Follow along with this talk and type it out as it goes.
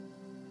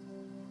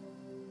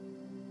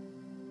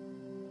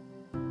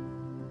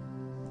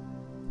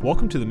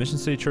Welcome to the Mission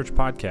City Church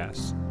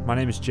podcast. My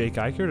name is Jake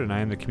Eichert, and I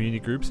am the Community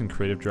Groups and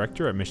Creative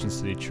Director at Mission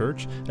City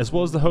Church, as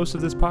well as the host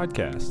of this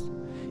podcast.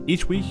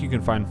 Each week, you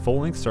can find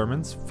full-length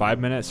sermons,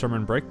 5-minute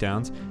sermon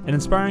breakdowns, and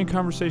inspiring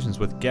conversations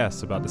with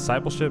guests about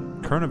discipleship,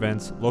 current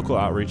events, local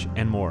outreach,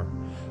 and more.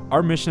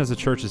 Our mission as a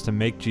church is to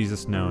make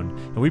Jesus known,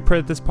 and we pray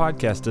that this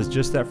podcast does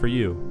just that for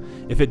you.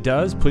 If it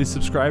does, please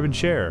subscribe and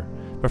share.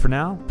 But for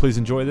now, please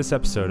enjoy this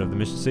episode of the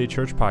Mission City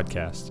Church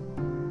podcast.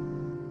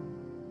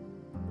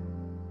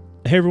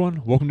 Hey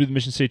everyone, welcome to the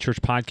Mission City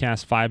Church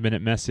Podcast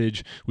 5-minute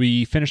message.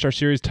 We finished our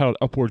series titled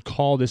Upward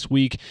Call this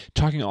week,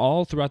 talking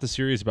all throughout the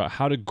series about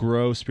how to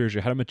grow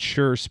spiritually, how to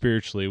mature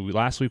spiritually.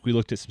 Last week we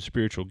looked at some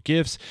spiritual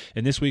gifts,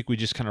 and this week we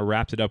just kind of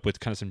wrapped it up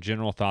with kind of some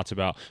general thoughts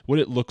about what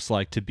it looks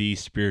like to be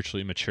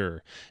spiritually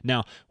mature.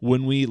 Now,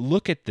 when we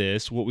look at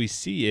this, what we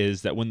see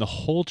is that when the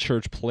whole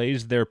church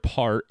plays their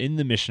part in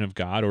the mission of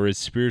God, or is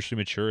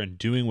spiritually mature and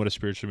doing what a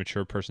spiritually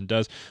mature person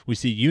does, we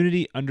see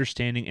unity,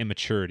 understanding, and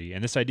maturity.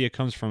 And this idea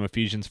comes from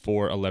Ephesians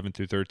 4:11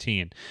 through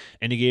 13.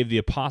 And he gave the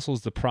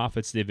apostles, the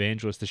prophets, the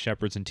evangelists, the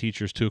shepherds, and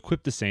teachers to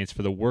equip the saints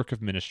for the work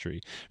of ministry,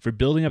 for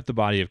building up the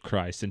body of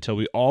Christ, until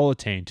we all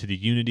attain to the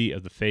unity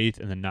of the faith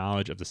and the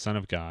knowledge of the Son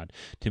of God,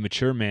 to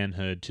mature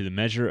manhood, to the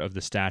measure of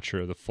the stature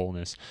of the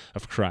fullness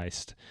of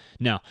Christ.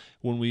 Now,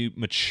 when we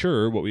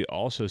mature, what we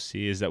also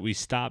see is that we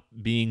stop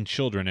being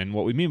children. And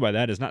what we mean by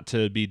that is not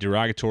to be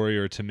derogatory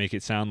or to make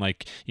it sound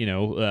like,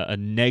 a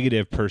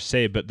negative per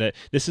se, but that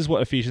this is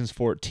what Ephesians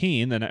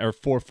 4:14,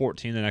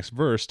 the next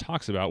verse,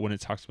 talks about when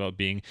it talks about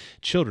being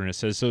children. It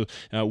says,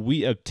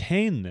 we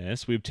obtain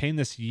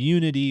this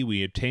unity,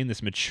 we obtain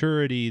this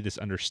maturity, this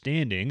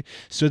understanding,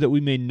 so that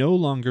we may no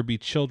longer be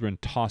children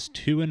tossed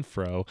to and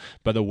fro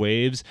by the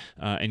waves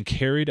and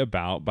carried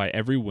about by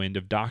every wind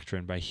of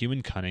doctrine, by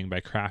human cunning, by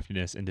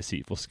craftiness and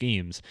deceitful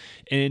schemes.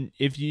 And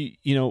if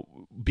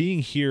being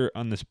here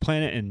on this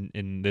planet and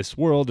in this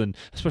world, and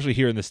especially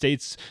here in the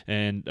States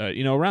and,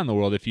 around the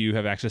world, if you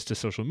have access to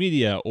social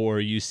media or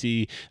you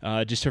see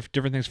just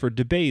different things for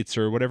debates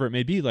or whatever it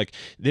may be, like,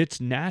 it's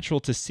natural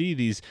to see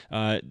these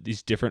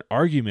different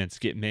arguments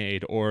get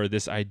made, or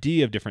this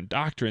idea of different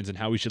doctrines and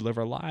how we should live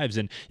our lives.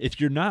 And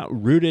if you're not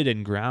rooted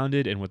and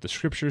grounded in what the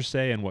scriptures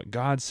say and what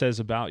God says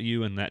about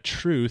you and that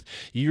truth,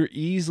 you're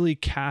easily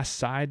cast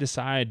side to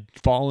side,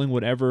 following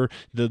whatever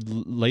the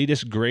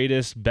latest,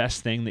 greatest,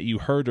 best thing that you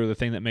heard, or the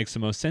thing that makes the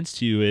most sense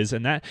to you is.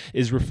 And that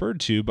is referred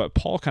to, but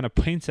Paul kind of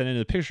paints that into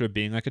the picture of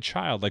being like a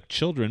child. Like,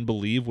 children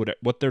believe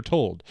what they're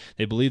told.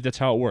 They believe that's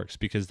how it works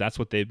because that's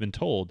what they've been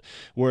told.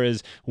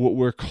 Whereas what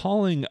we're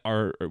calling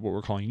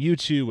you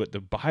to, what the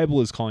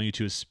Bible is calling you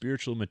to, is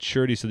spiritual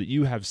maturity, so that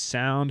you have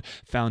sound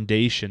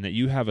foundation, that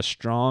you have a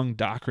strong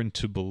doctrine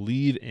to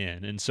believe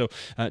in. And so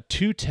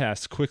 2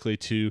 tests quickly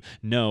to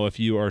know if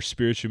you are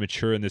spiritually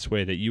mature in this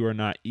way, that you are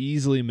not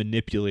easily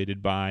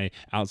manipulated by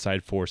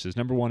outside forces.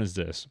 Number 1 is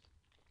this.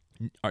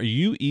 Are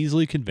you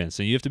easily convinced,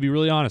 and you have to be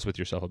really honest with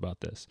yourself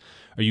about this,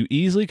 are you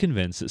easily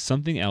convinced that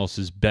something else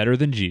is better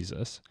than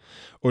Jesus,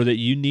 or that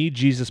you need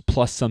Jesus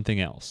plus something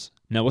else?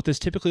 Now, what this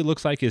typically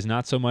looks like is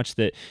not so much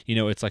that,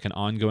 it's like an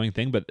ongoing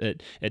thing, but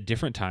at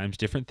different times,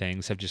 different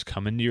things have just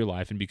come into your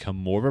life and become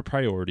more of a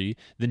priority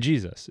than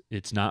Jesus.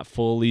 It's not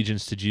full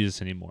allegiance to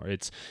Jesus anymore.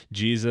 It's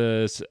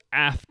Jesus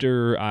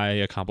after I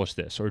accomplish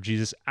this, or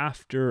Jesus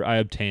after I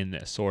obtain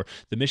this, or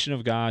the mission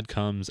of God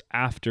comes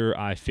after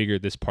I figure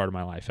this part of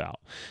my life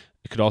out.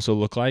 It could also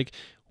look like,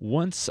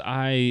 once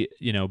I,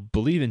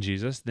 believe in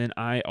Jesus, then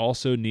I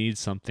also need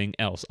something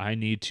else. I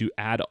need to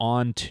add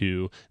on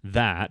to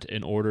that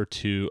in order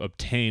to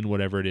obtain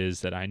whatever it is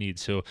that I need.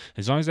 So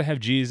as long as I have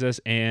Jesus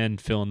and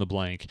fill in the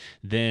blank,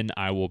 then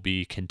I will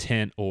be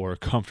content or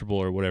comfortable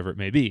or whatever it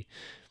may be.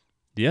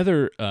 The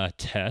other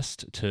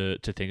test to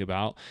think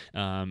about,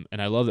 and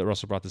I love that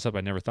Russell brought this up,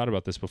 I never thought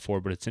about this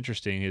before, but it's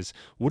interesting, is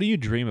what do you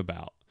dream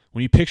about?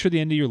 When you picture the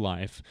end of your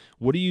life,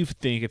 what do you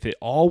think, if it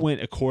all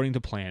went according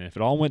to plan, if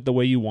it all went the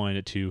way you wanted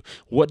it to,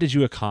 what did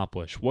you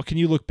accomplish? What can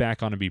you look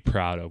back on and be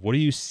proud of? What do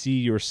you see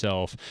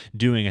yourself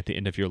doing at the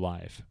end of your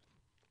life?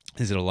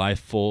 Is it a life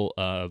full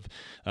of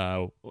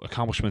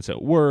accomplishments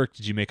at work?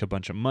 Did you make a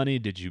bunch of money?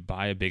 Did you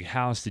buy a big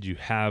house? Did you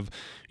have,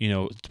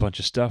 a bunch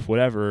of stuff,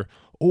 whatever?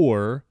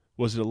 Or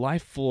was it a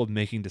life full of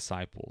making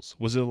disciples?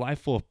 Was it a life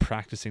full of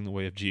practicing the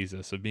way of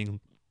Jesus, of being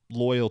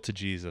loyal to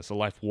Jesus, a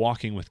life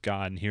walking with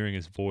God and hearing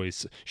his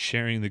voice,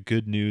 sharing the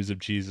good news of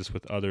Jesus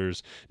with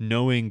others,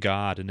 knowing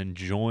God and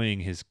enjoying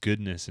his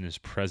goodness and his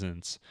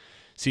presence?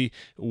 See,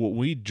 what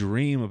we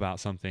dream about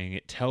something,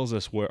 it tells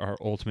us where our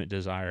ultimate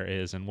desire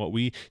is. And what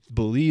we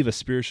believe a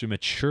spiritually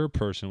mature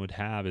person would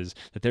have is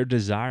that their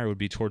desire would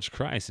be towards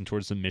Christ and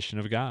towards the mission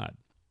of God.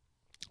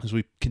 As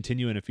we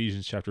continue in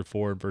Ephesians chapter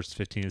 4, verse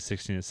 15 and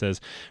 16, it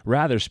says,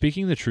 "Rather,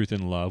 speaking the truth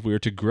in love, we are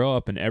to grow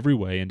up in every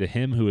way into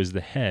him who is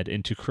the head,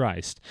 into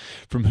Christ,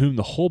 from whom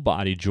the whole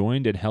body,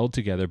 joined and held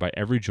together by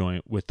every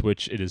joint with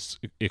which it is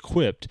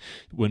equipped,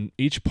 when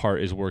each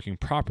part is working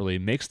properly,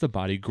 makes the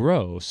body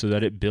grow so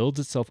that it builds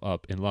itself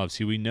up in love."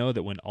 See, we know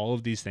that when all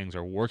of these things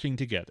are working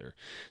together,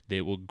 they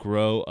will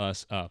grow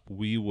us up.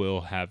 We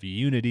will have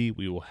unity,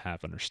 we will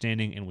have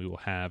understanding, and we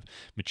will have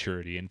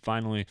maturity. And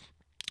finally,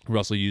 we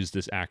also use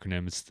this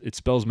acronym. It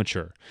spells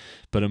mature,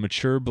 but a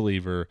mature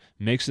believer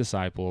makes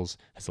disciples,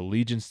 has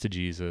allegiance to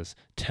Jesus,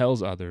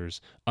 tells others,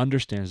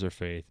 understands their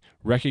faith,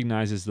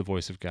 recognizes the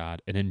voice of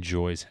God, and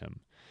enjoys him.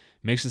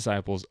 Makes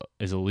disciples,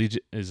 has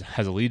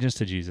allegiance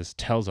to Jesus,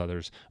 tells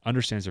others,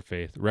 understands their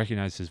faith,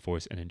 recognizes his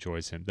voice, and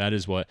enjoys him. That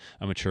is what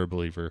a mature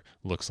believer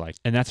looks like.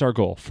 And that's our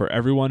goal, for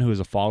everyone who is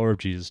a follower of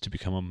Jesus to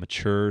become a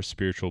mature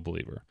spiritual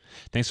believer.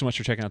 Thanks so much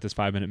for checking out this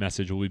 5-minute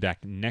message. We'll be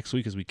back next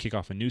week as we kick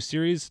off a new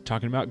series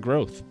talking about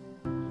growth.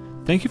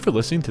 Thank you for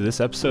listening to this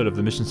episode of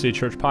the Mission City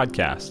Church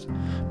podcast.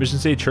 Mission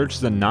City Church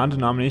is a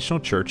non-denominational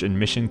church in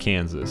Mission,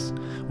 Kansas.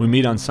 We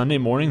meet on Sunday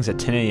mornings at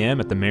 10 a.m.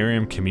 at the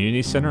Merriam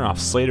Community Center off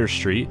Slater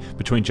Street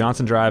between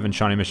Johnson Drive and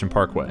Shawnee Mission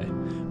Parkway.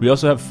 We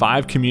also have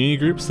 5 community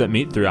groups that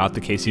meet throughout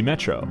the KC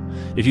Metro.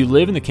 If you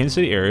live in the Kansas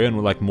City area and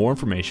would like more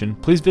information,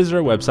 please visit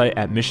our website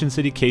at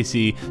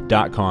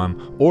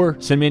missioncitykc.com or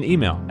send me an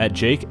email at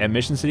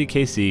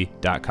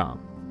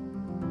jake@missioncitykc.com.